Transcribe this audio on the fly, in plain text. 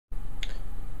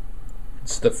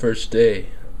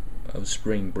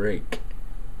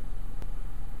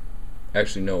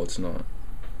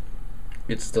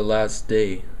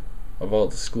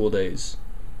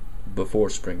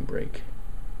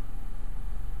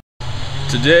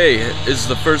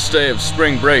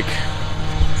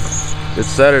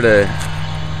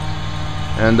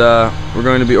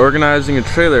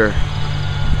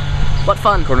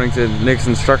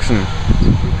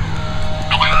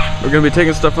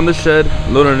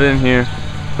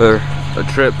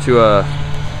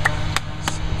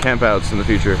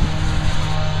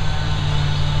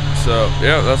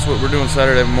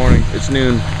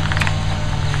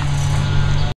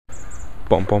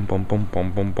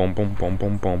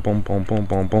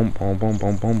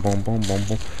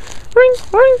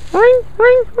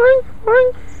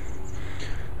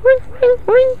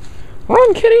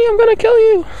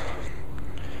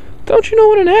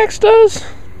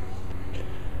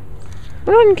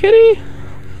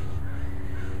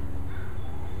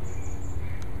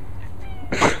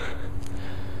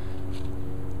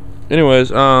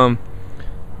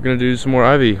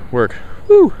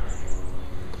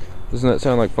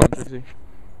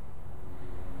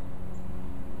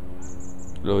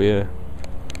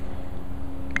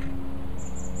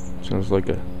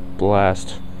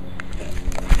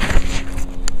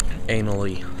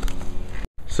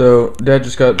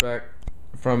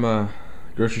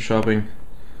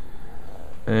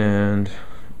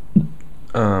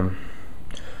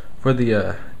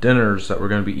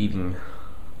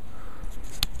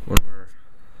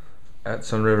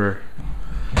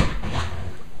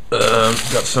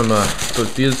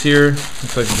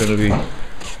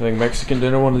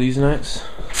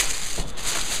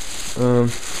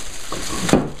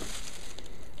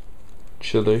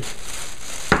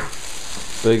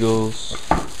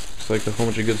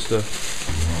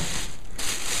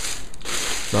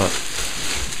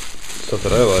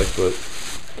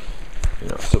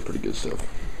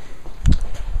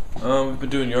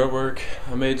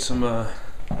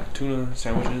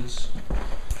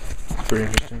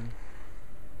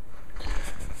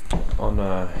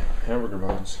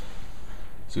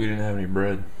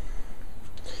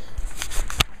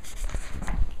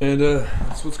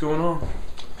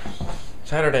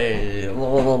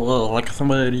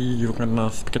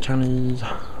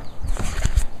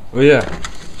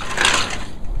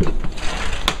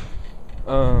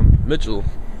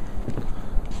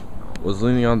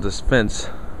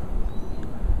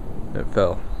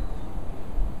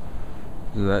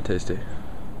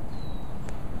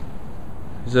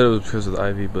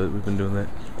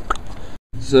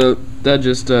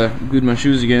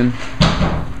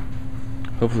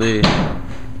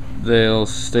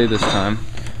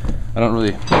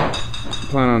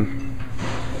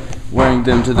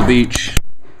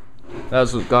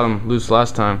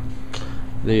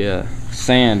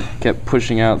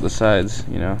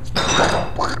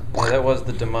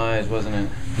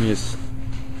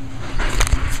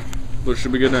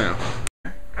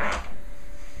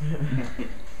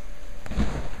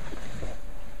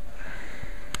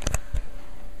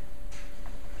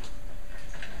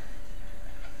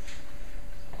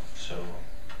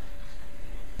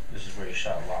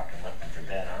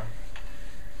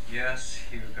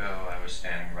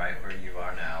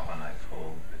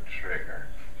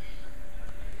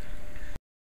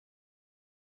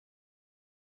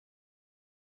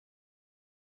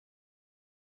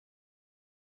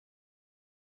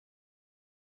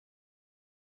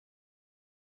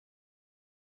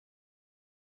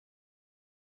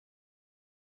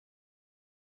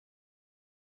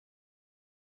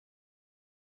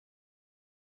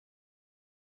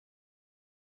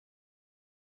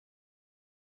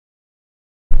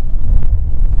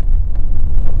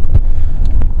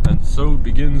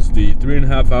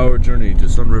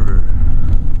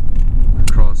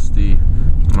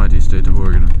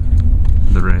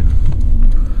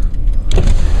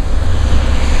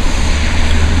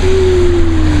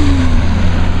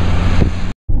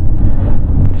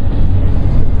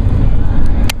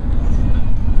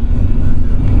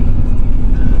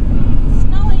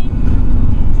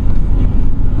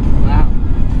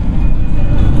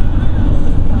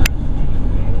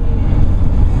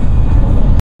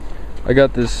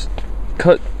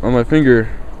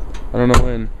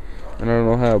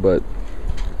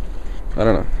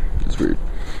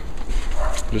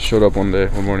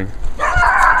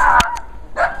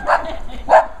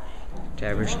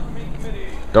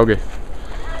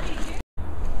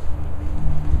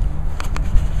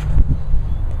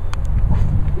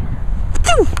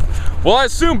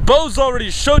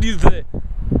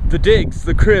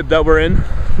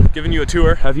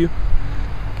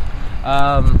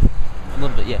A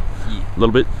little bit, yeah. A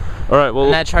little bit. All right. Well.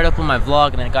 And I tried to open my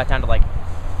vlog, and then it got down to like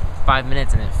 5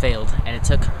 minutes, and it failed. And it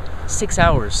took 6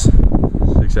 hours.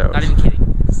 6 hours. Not even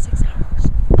kidding. 6 hours.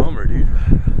 Bummer, dude.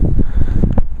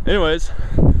 Anyways,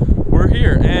 we're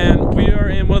here, and we are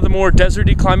in one of the more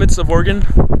deserty climates of Oregon.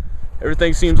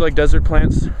 Everything seems like desert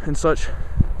plants and such.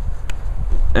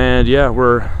 And yeah,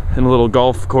 we're in a little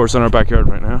golf course in our backyard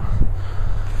right now.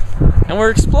 And we're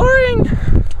exploring!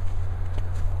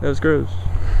 That was gross.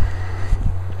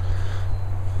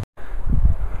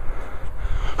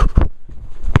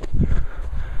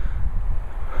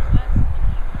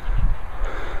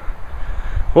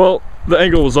 Well, the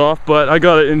angle was off, but I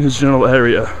got it in his general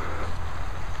area.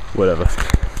 Whatever.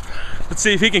 Let's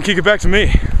see if he can kick it back to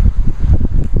me.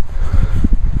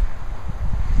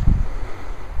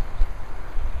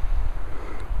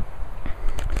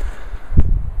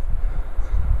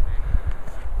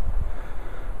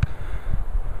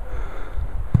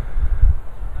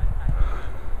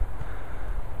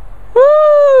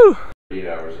 Woo! 8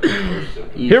 hours of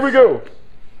symptoms. Here we go.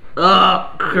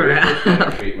 Oh,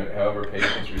 crap. Treatment, however,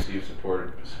 patients receive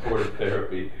supportive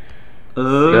therapy.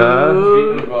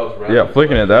 Yeah,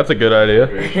 flicking it, that's a good idea.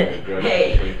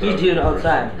 Hey, you do it all the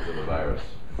time.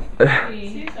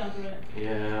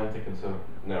 Yeah, I'm thinking so.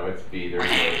 No, it's B.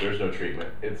 There's no treatment.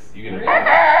 You're gonna die.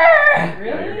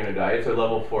 Yeah, you're gonna die. It's a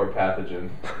level 4 pathogen.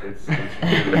 It's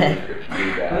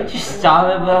really bad. Would you stop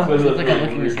it, Beau? It's Looks like I'm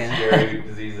licking his hand. scary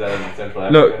disease out of Central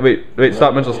Africa. No, wait,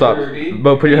 stop, Mitchell, stop.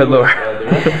 Bo, put your head lower.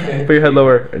 Put your head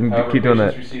lower and However, keep doing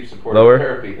that. patients receive supportive Lower,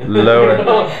 therapy. lower,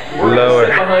 We're lower.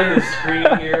 sit behind the screen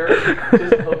here.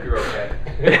 Just hope you're okay.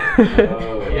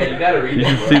 Oh, yeah, you gotta read You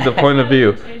that should see the point of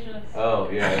view. Oh,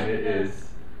 yeah, it is.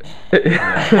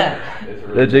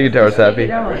 The Jiggy Tower's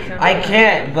happy. I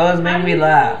can't. Beau's making me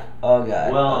laugh. Oh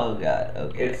god. Well, oh god.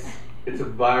 Okay. It's a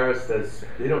virus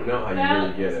they don't know how you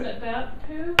really get Isn't it. it bat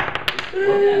poo?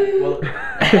 Well,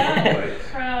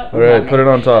 Trout. Alright, put it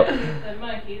on top. And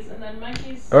monkeys, and then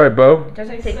monkeys. Alright, Bo.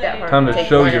 Doesn't take that hard. Time to Take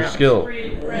show one your out. skill.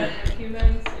 Bred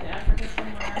humans in Africa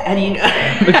somewhere. And you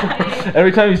know.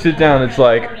 Every time you sit down, it's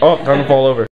like, oh, time to fall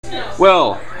over.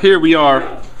 Well, here we are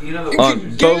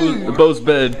on Beau's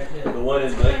bed,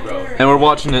 and we're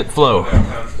watching it flow.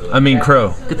 I mean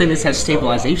crow. Good thing this has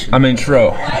stabilization. I mean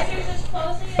tro.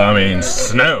 I mean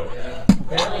snow.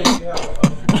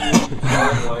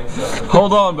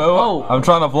 Hold on, Beau. Oh. I'm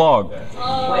trying to vlog.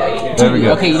 There we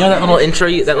go. Okay, you know that little intro,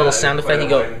 that little sound effect? He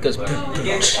goes.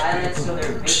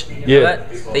 Yeah.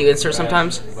 That you insert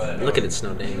sometimes. Look at it,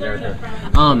 snow day. You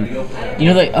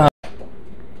know like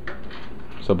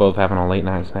So both having a late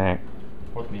night snack.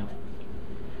 fourth meal.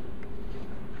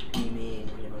 You mean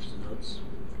pretty much the notes?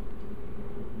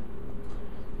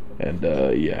 And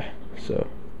yeah, so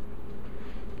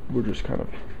we're just kind of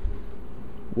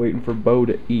waiting for Beau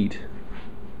to eat.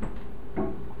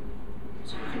 So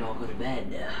we can all go to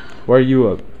bed. Why are you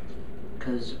up?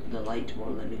 Because the light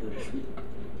won't let me go to sleep.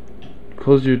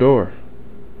 Close your door.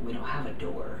 We don't have a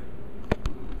door.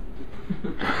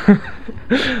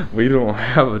 We don't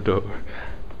have a door.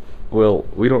 Well,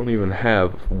 we don't even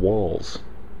have walls.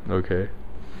 Okay.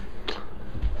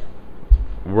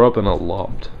 We're up in a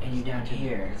loft. And you're down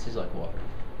here. This is like water.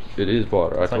 It is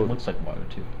water. I told you. Looks like water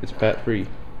too. It's fat free.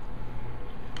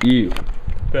 Ew.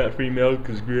 Fat free milk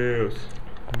is gross.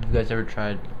 Have you guys ever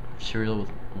tried cereal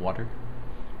with water?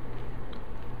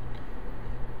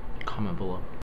 Comment below.